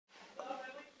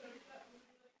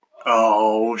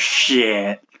Oh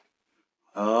shit.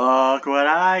 Look what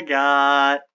I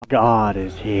got. God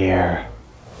is here.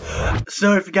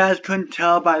 So if you guys couldn't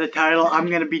tell by the title, I'm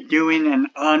going to be doing an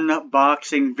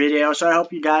unboxing video. So I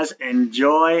hope you guys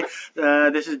enjoy.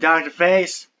 This is Dr.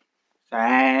 Face.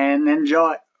 And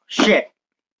enjoy. Shit.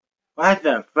 What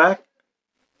the fuck?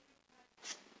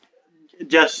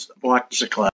 Just watch the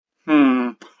clip.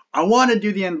 I want to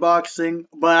do the unboxing,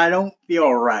 but I don't feel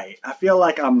right. I feel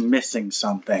like I'm missing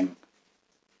something.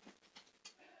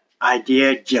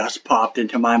 Idea just popped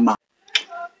into my mind.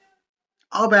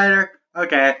 All better.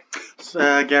 Okay, let's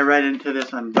get right into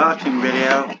this unboxing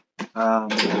video.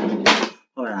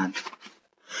 Hold on.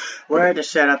 Where to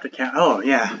set up the camera? Oh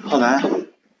yeah, hold on.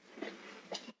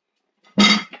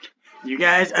 You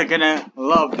guys are gonna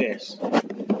love this.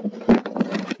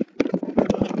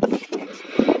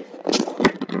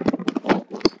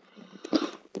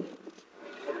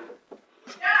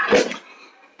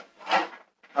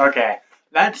 Okay,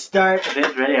 let's start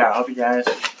this video. I hope you guys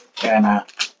can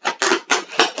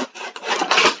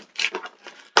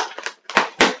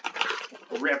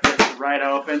rip it right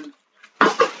open.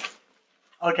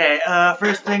 Okay,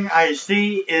 first thing I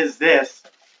see is this.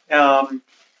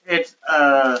 It's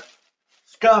a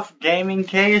Scuff gaming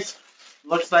case.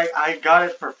 Looks like I got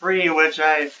it for free, which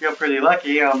I feel pretty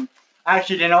lucky. I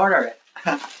actually didn't order it.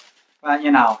 But,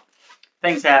 you know,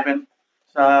 things happen.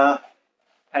 So,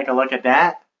 take a look at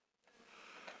that.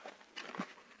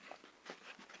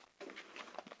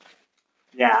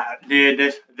 Yeah,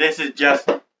 dude, this is just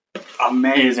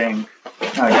amazing.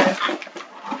 Okay.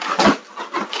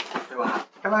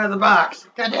 Come out of the box.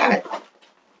 God damn it.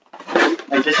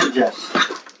 Like, this is just...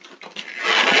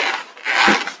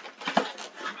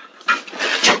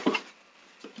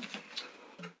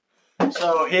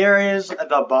 So here is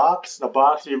the box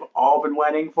you've all been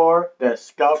waiting for, the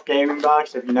Scuff gaming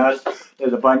box. If you notice,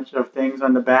 there's a bunch of things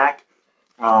on the back.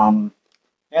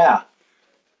 Yeah.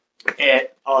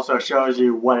 It also shows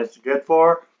you what it's good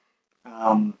for.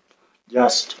 Yeah.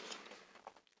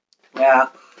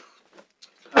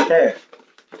 Okay.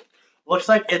 Looks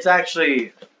like it's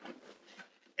actually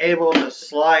able to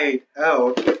slide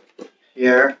out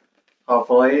here,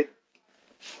 hopefully.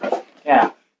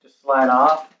 Yeah, just slide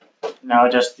off. No,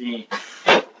 just the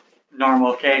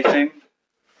normal casing.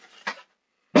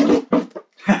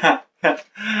 Hey,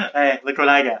 look what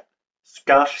I got.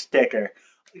 Scuff sticker.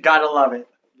 Gotta love it.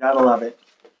 Gotta love it.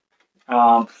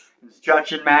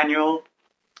 Instruction manual.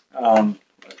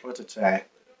 What's it say?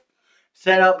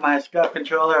 Set up my Scuff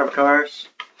controller, of course.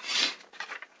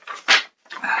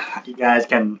 You guys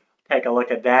can take a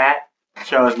look at that. It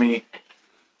shows me,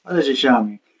 what does it show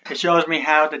me? It shows me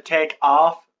how to take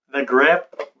off the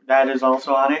grip. That is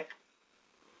also on it.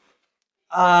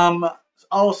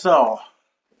 Also,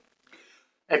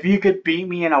 if you could beat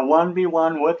me in a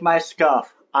 1v1 with my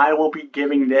Scuff, I will be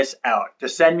giving this out.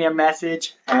 Just send me a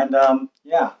message and,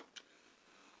 yeah.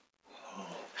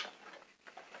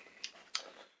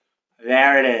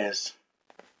 There it is.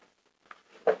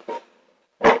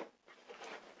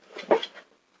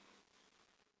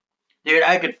 Dude,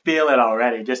 I could feel it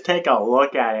already. Just take a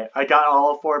look at it. I got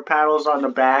all 4 paddles on the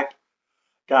back.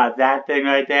 Got that thing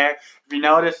right there. If you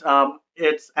notice,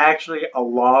 it's actually a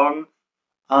long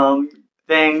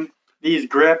thing. These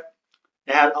grip,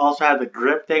 it also has the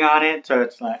grip thing on it, so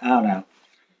it's like, I don't know.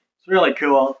 It's really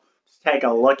cool. Just take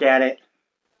a look at it.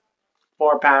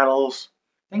 4 paddles.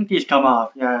 I think these come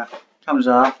off. Yeah, comes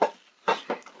off.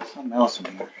 Something else in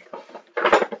here.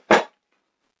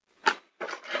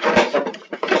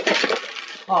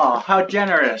 Oh, how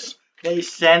generous. They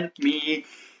sent me,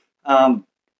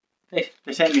 they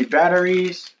sent me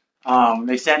batteries.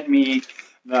 They sent me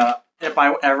if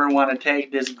I ever want to take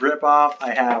this grip off,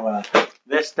 I have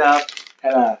this stuff.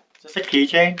 And is this a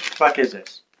keychain? What the fuck is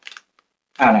this?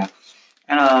 I don't know.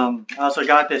 And I also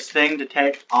got this thing to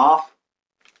take off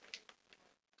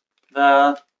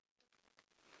the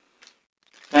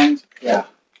things. Yeah.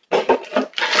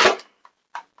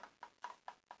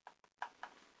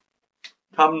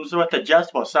 Comes with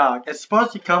adjustable sock. It's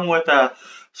supposed to come with a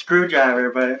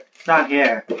screwdriver, but it's not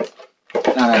here. I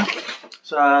don't know.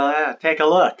 So yeah, take a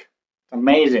look. It's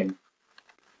amazing.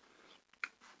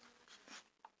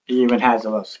 It even has a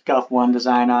little Scuff One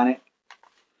design on it.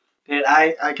 Dude,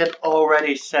 I can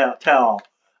already tell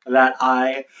that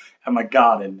I am a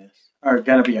god in this. Or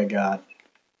gonna be a god.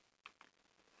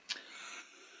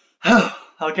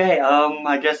 Okay,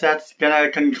 I guess that's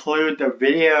gonna conclude the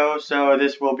video. So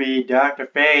this will be Dr.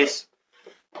 Face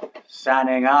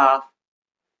signing off.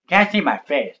 Can't see my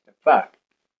face. The fuck.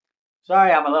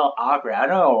 Sorry, I'm a little awkward. I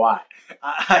don't know why.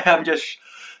 I'm just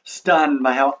stunned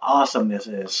by how awesome this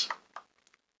is.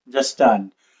 Just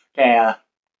stunned. Okay,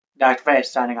 Dr.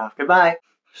 Face signing off. Goodbye.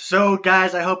 So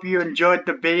guys, I hope you enjoyed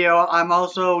the video. I'm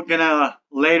also gonna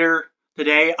later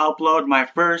today upload my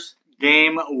first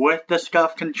game with the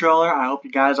Scuff controller. I hope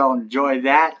you guys all enjoy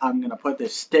that. I'm gonna put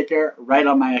this sticker right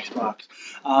on my Xbox.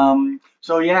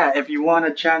 So yeah, if you want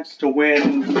a chance to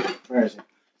win, where is it?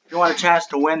 If you want a chance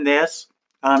to win this,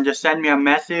 just send me a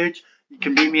message. You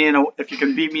can beat me in a if you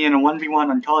can beat me in a 1v1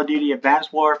 on Call of Duty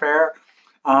Advanced Warfare.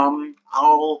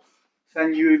 I'll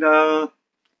send you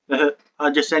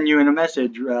I'll just send you in a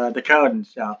message the code and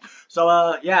stuff.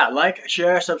 So yeah, like,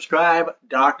 share, subscribe.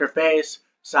 Dr. Face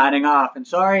signing off. And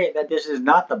sorry that this is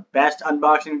not the best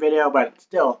unboxing video, but it's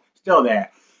still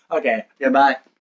there. Okay, goodbye.